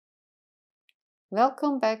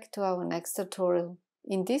Welcome back to our next tutorial.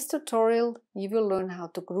 In this tutorial, you will learn how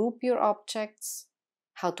to group your objects,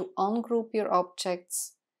 how to ungroup your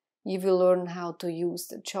objects. You will learn how to use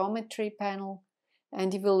the geometry panel,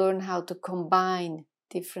 and you will learn how to combine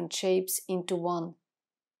different shapes into one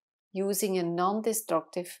using a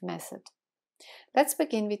non-destructive method. Let's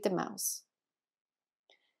begin with the mouse.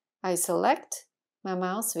 I select my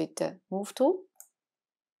mouse with the Move tool.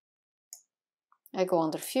 I go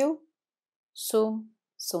under View, Zoom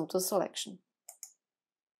to Selection.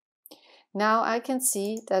 Now I can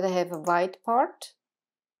see that I have a white part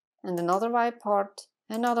and another white part,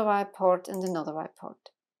 another white part and another white part.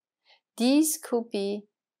 These could be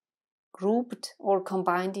grouped or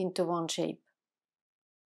combined into one shape.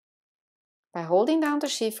 By holding down the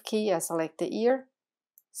Shift key, I select the ear,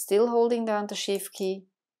 still holding down the Shift key,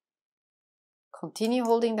 continue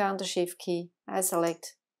holding down the Shift key, I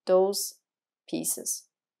select those pieces.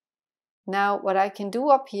 Now what I can do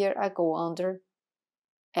up here, I go under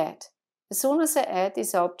Add. As soon as I add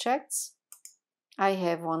these objects, I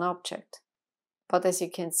have one object. But as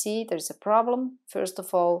you can see, there's a problem. First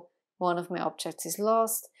of all, one of my objects is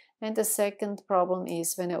lost, and the second problem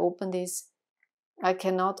is when I open this, I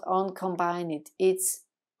cannot uncombine it. It's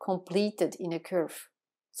completed in a curve.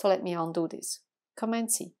 So let me undo this.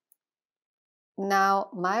 Command C. Now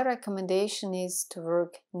my recommendation is to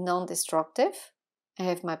work non-destructive. I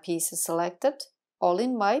have my pieces selected, all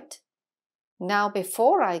in white. Now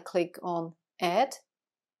before I click on Add,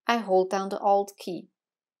 I hold down the Alt key.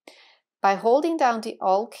 By holding down the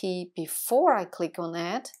Alt key before I click on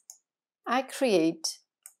Add, I create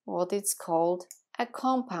what is called a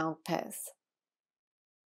compound path.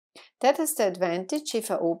 That has the advantage, if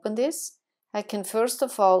I open this, I can first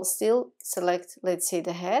of all still select, let's say,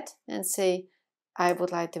 the head and say I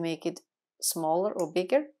would like to make it smaller or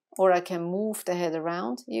bigger, or I can move the head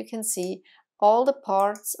around. You can see all the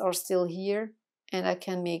parts are still here and I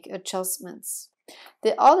can make adjustments.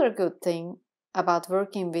 The other good thing about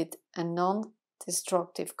working with a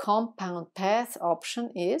non-destructive compound path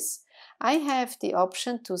option is I have the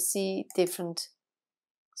option to see different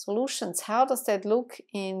solutions. How does that look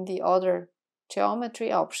in the other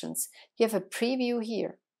geometry options? You have a preview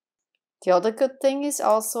here. The other good thing is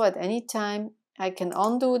also at any time I can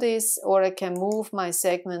undo this or I can move my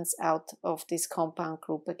segments out of this compound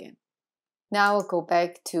group again. Now I'll go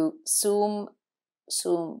back to Zoom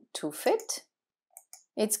to Fit.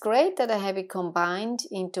 It's great that I have it combined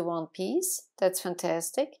into one piece. That's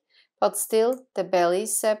fantastic. But still the belly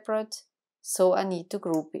is separate, so I need to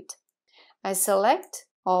group it. I select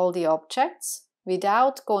all the objects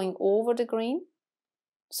without going over the green,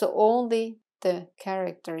 so only the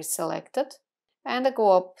character is selected, and I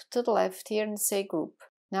go up to the left here and say Group.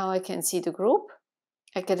 Now I can see the group.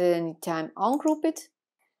 I can at any time ungroup it.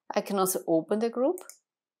 I can also open the group,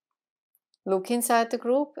 look inside the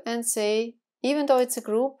group and say, even though it's a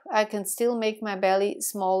group, I can still make my belly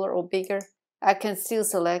smaller or bigger. I can still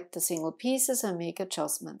select the single pieces and make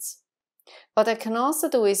adjustments. What I can also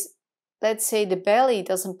do is, let's say the belly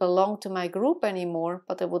doesn't belong to my group anymore,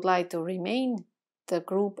 but I would like to remain the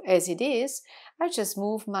group as it is. I just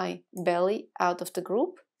move my belly out of the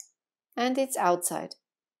group and it's outside.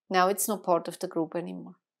 Now it's not part of the group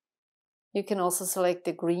anymore. You can also select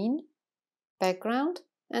the green background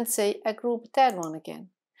and say I group that one again.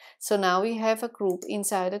 So now we have a group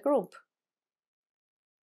inside a group.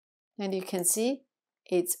 And you can see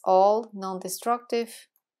it's all non-destructive.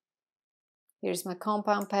 Here's my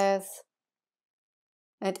compound path.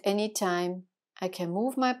 At any time I can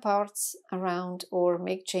move my parts around or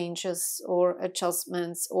make changes or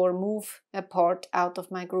adjustments or move a part out of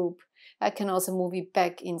my group. I can also move it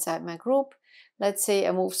back inside my group. Let's say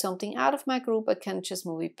I move something out of my group, I can just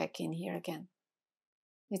move it back in here again.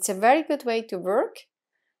 It's a very good way to work.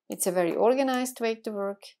 It's a very organized way to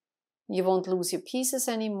work. You won't lose your pieces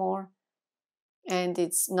anymore. And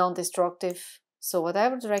it's non-destructive. So what I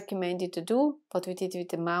would recommend you to do, what we did with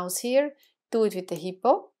the mouse here, do it with the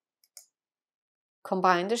hippo.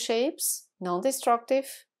 Combine the shapes,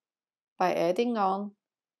 non-destructive, by adding on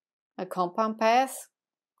a compound path,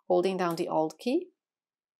 holding down the Alt key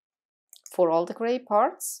for all the gray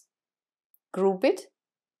parts, group it,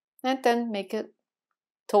 and then make a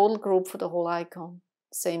total group for the whole icon.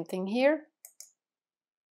 Same thing here.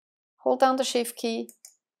 Hold down the Shift key,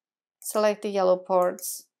 select the yellow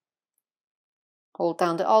parts, hold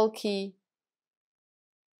down the Alt key,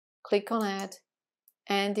 click on Add,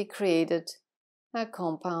 and it created a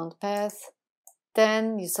compound path.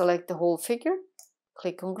 Then you select the whole figure,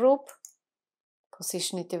 click on Group,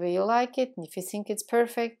 position it the way you like it, and if you think it's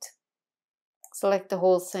perfect, select the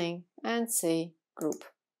whole thing and say Group.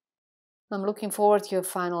 I'm looking forward to your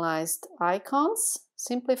finalized icons,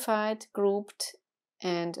 simplified, grouped,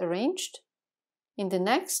 and arranged. In the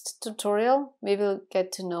next tutorial, we will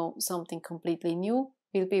get to know something completely new.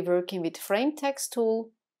 We'll be working with Frame Text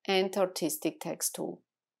tool and Artistic Text tool.